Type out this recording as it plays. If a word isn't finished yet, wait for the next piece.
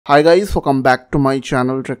Hi guys, welcome back to my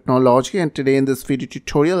channel Tricknology, and today in this video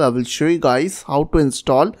tutorial I will show you guys how to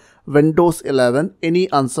install Windows 11 any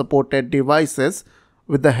unsupported devices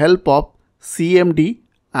with the help of CMD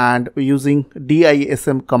and using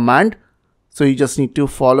DISM command. So you just need to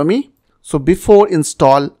follow me. So before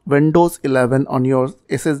install Windows 11 on your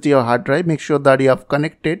SSD or hard drive, make sure that you have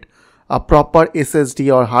connected a proper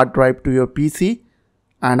SSD or hard drive to your PC,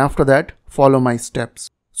 and after that follow my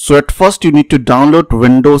steps. So at first you need to download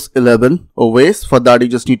Windows 11 OS. For that you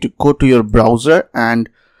just need to go to your browser and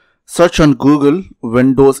search on Google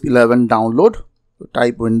Windows 11 download. So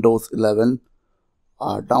type Windows 11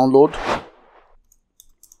 download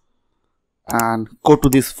and go to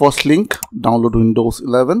this first link, download Windows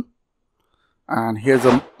 11, and here's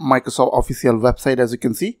a Microsoft official website as you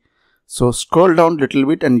can see. So scroll down a little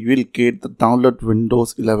bit and you will get the download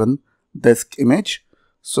Windows 11 disk image.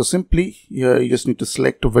 So simply here you just need to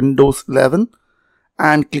select Windows 11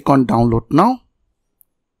 and click on download now.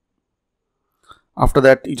 After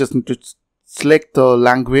that you just need to select the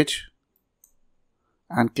language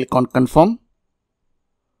and click on confirm.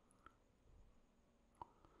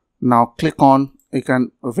 Now click on, you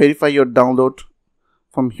can verify your download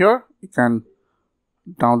from here. You can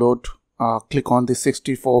download, click on the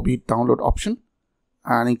 64-bit download option,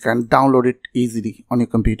 and you can download it easily on your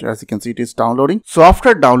computer. As you can see, it is downloading. So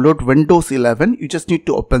after download Windows 11, you just need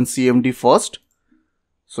to open CMD first.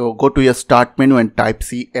 So go to your start menu and type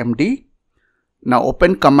CMD. Now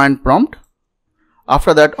open command prompt.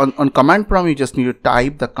 After that on command prompt, you just need to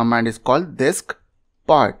type the command is called disk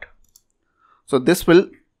part. So this will,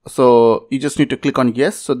 so you just need to click on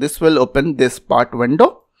yes. So this will open this part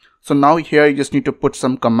window. So now here you just need to put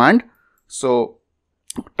some command. So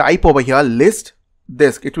type over here list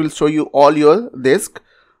disk. It will show you all your disk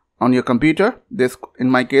on your computer. Disk, in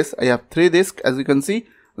my case I have 3 disks, as you can see,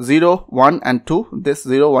 0, 1 and 2. This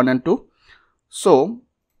 0, 1 and 2. So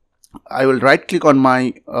I will right click on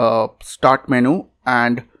my start menu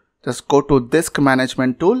and just go to disk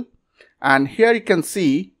management tool, and here you can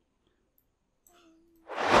see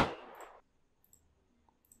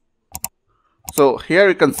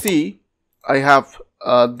I have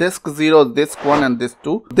disk 0, disk 1 and disk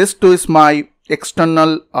 2. This 2 is my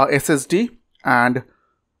external SSD, and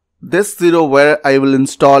this 0 where I will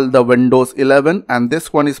install the Windows 11, and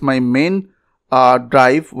this one is my main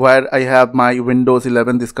drive where I have my Windows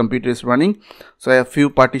 11. This computer is running, so I have few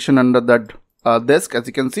partition under that disk, as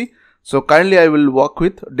you can see. So currently I will work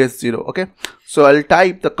with disk 0. Okay, so I'll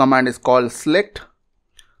type the command is called select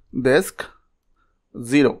disk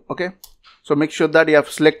 0. Okay, so make sure that you have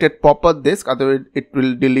selected proper disk, otherwise it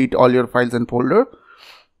will delete all your files and folder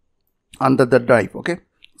under the drive. Okay,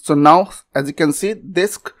 so now as you can see,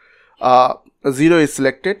 disk 0 is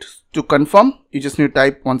selected. To confirm, you just need to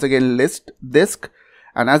type once again list disk,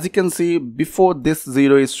 and as you can see, before this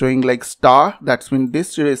 0 is showing like star, that's when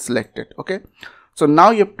this 0 is selected. Okay, so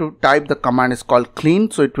now you have to type the command is called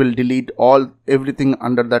clean, so it will delete everything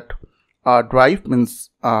under that drive,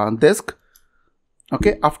 means disk.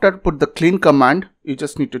 Okay, after put the clean command, you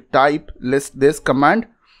just need to type list this command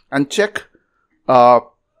and check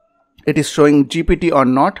it is showing GPT or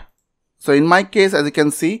not. So in my case, as you can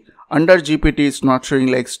see, under GPT it's not showing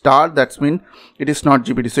like star, that's mean it is not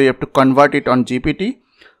GPT, so you have to convert it on GPT.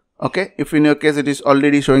 Okay, if in your case it is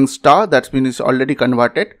already showing star, that means it's already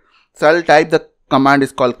converted. So I'll type the command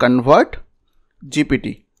is called convert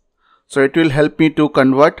GPT. So it will help me to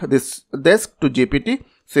convert this disk to GPT.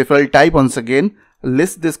 So if I'll type once again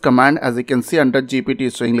list this command, as you can see under GPT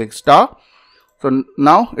is showing like star, so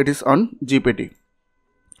now it is on GPT.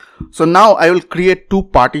 So now I will create 2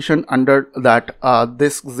 partition under that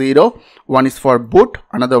disk 0. One is for boot,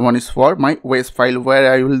 another one is for my OS file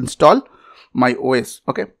where I will install my OS.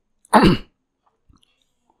 Okay.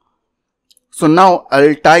 So now I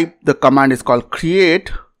will type the command is called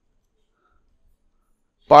create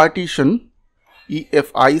partition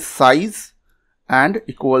EFI size and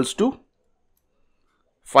equals to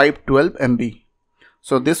 512 MB.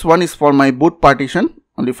 So this one is for my boot partition,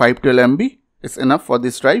 only 512 MB is enough for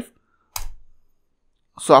this drive.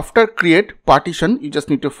 So after create partition, you just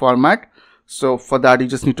need to format. So for that you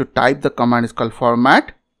just need to type the command is called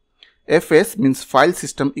format. FS means file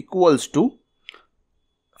system equals to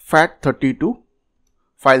FAT32.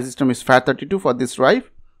 File system is FAT32 for this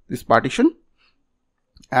drive, this partition,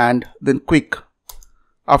 and then quick.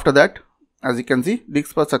 After that, as you can see,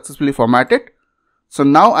 disk was successfully formatted. So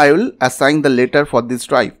now I will assign the letter for this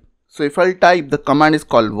drive. So if I type the command is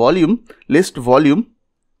called volume, list volume,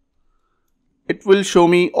 it will show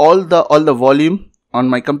me all the volume on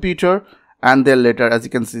my computer and their letter. As you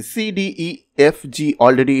can see, C, D, E, F, G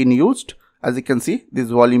already in used, As you can see, this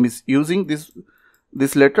volume is using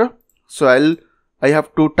this letter. So I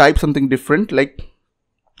have to type something different, like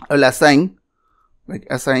I'll assign,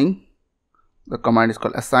 the command is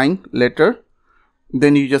called assign letter.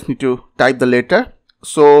 Then you just need to type the letter.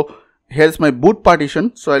 So here's my boot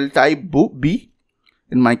partition, so I'll type B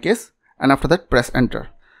in my case, and after that press enter.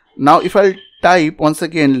 Now if I'll type once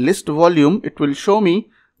again list volume, it will show me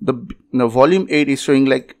the volume 8 is showing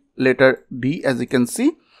like letter B, as you can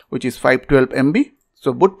see, which is 512 MB.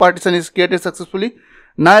 So boot partition is created successfully.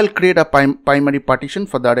 Now I'll create a primary partition.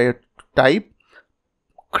 For that I type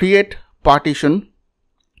create partition,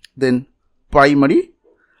 then primary.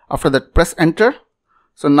 After that press enter.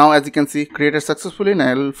 So now as you can see, created successfully, and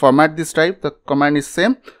I'll format this type. The command is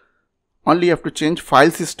same, only you have to change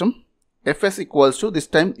file system. fs equals to, this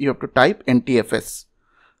time you have to type ntfs.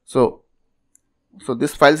 So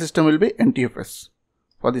this file system will be ntfs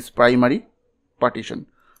for this primary partition.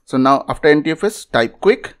 So now after ntfs, type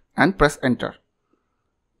quick and press enter.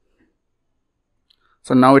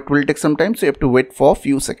 So now it will take some time, so you have to wait for a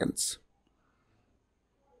few seconds.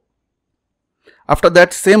 After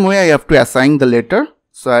that, same way I have to assign the letter.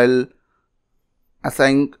 So I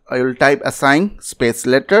will type assign space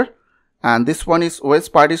letter, and this one is OS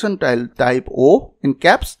partition. I'll type O in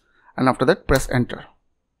caps, and after that press enter.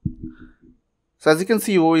 So as you can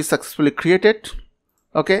see, O is successfully created.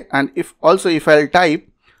 Okay, and if I'll type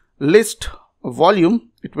list volume,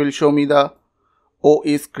 it will show me the O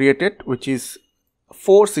is created, which is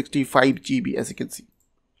 465 GB, as you can see.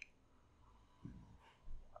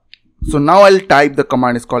 So now I'll type the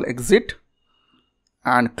command is called exit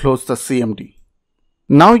and close the CMD.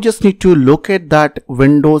 Now you just need to locate that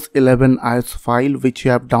Windows 11 ISO file which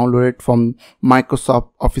you have downloaded from Microsoft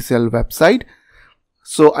official website.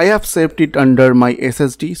 So I have saved it under my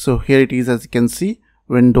SSD. So here it is, as you can see,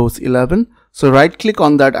 Windows 11. So right click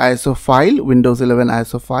on that ISO file, Windows 11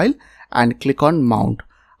 ISO file, and click on mount.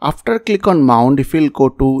 After click on mount, if you'll go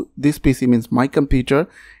to this PC, means my computer,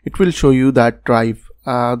 it will show you that drive,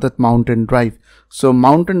 that mountain drive. So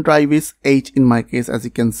mountain drive is H in my case, as you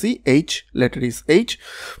can see, H, letter is H.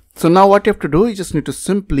 So now what you have to do, you just need to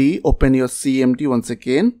simply open your CMD once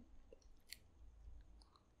again.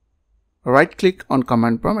 Right click on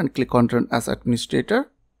command prompt and click on run as administrator.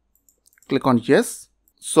 Click on yes.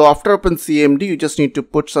 So after open CMD, you just need to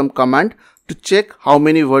put some command to check how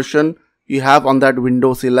many version you have on that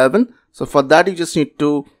Windows 11. So for that, you just need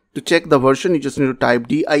to check the version, you just need to type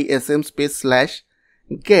DISM space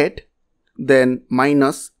 / get, then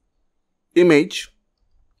minus image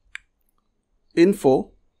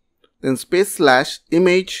info, then space /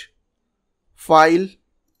 image file,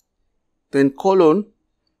 then colon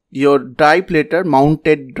your drive letter,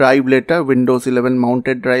 mounted drive letter, Windows 11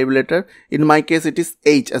 mounted drive letter. In my case, it is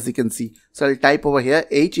H, as you can see. So I'll type over here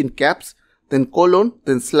H in caps, then colon,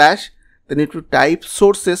 then slash, then you need to type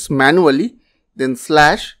sources manually, then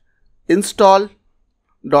 / install.wim.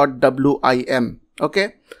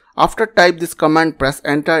 Okay. After type this command, press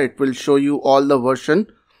enter. It will show you all the version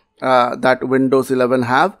that Windows 11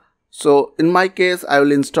 have. So in my case, I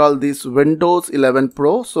will install this Windows 11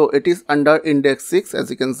 Pro. So it is under index 6, as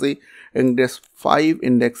you can see, index 5,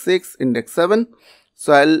 index 6, index 7.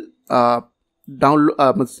 So I'll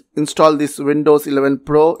install this Windows 11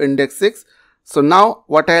 Pro index 6. So now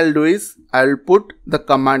what I'll do is I'll put the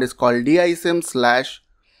command is called DISM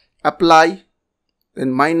 / apply,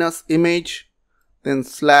 then minus image, then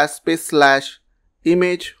space /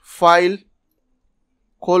 image file,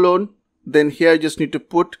 colon, then here you just need to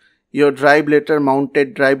put your drive letter,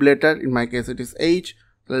 mounted drive letter. In my case, it is H.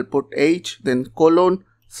 So I'll put H, then colon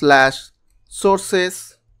 /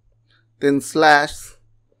 sources, then /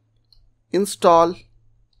 install.wim.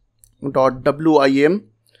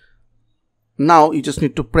 Now you just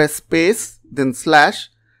need to press space, then /.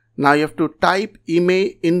 Now you have to type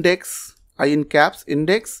email index, I in caps,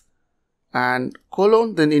 index, and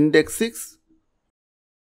colon, then index 6.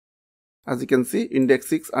 As you can see, index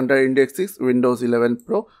 6, under index 6, Windows 11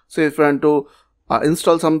 Pro. So if you want to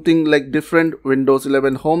install something like different Windows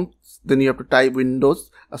 11 Home, then you have to type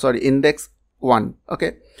index 1.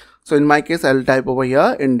 Okay. So in my case, I'll type over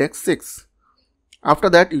here index 6.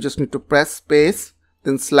 After that, you just need to press space,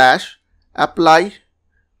 then / apply,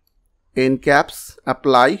 in caps,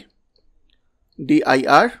 apply,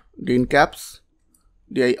 dir, D in caps,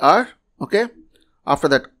 dir. Okay. After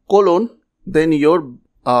that, colon, then your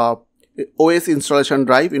OS installation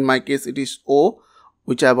drive. In my case, it is O,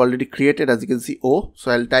 which I have already created, as you can see, O.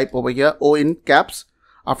 So I'll type over here O in caps.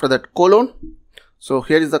 After that, colon. So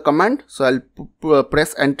here is the command. So I'll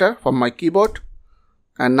press enter from my keyboard,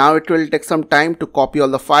 and now it will take some time to copy all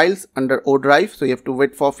the files under O drive. So you have to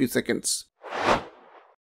wait for a few seconds.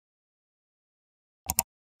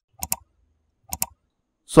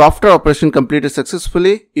 So after operation completed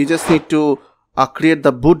successfully, you just need to create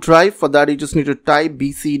the boot drive. For that, you just need to type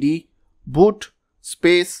bcd boot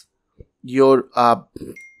space your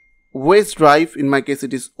OS drive. In my case,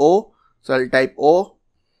 it is O. So I'll type O,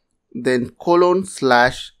 then colon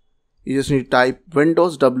slash. You just need to type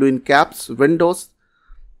Windows, W in caps, Windows.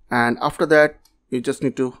 And after that, you just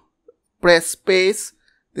need to press space,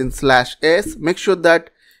 then slash S. Make sure that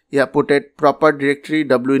you have put it proper directory,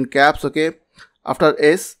 W in caps, okay. After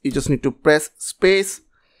S, you just need to press space.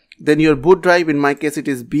 Then your boot drive, in my case, it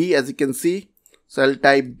is B, as you can see. So I'll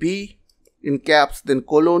type B in caps, then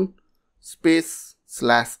colon, space,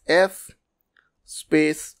 slash F,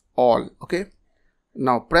 space, all, okay.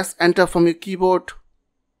 Now press enter from your keyboard.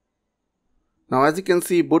 Now as you can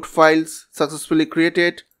see, boot files successfully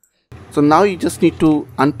created. So now you just need to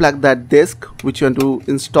unplug that disk which you want to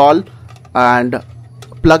install and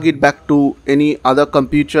plug it back to any other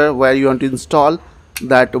computer where you want to install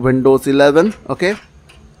that Windows 11, okay.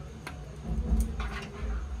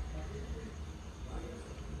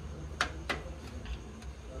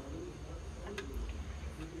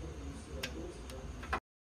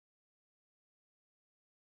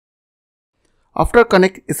 After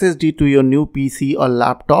connect SSD to your new PC or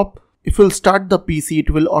laptop, if you'll start the PC,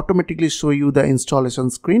 it will automatically show you the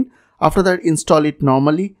installation screen. After that, install it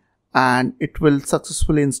normally and it will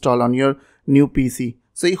successfully install on your new PC.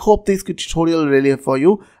 So I hope this tutorial really helped for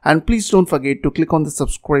you, and please don't forget to click on the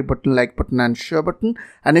subscribe button, like button and share button.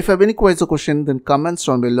 And if you have any questions or question, then comments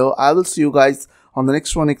down below. I will see you guys on the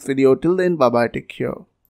next video. Till then, bye bye, take care.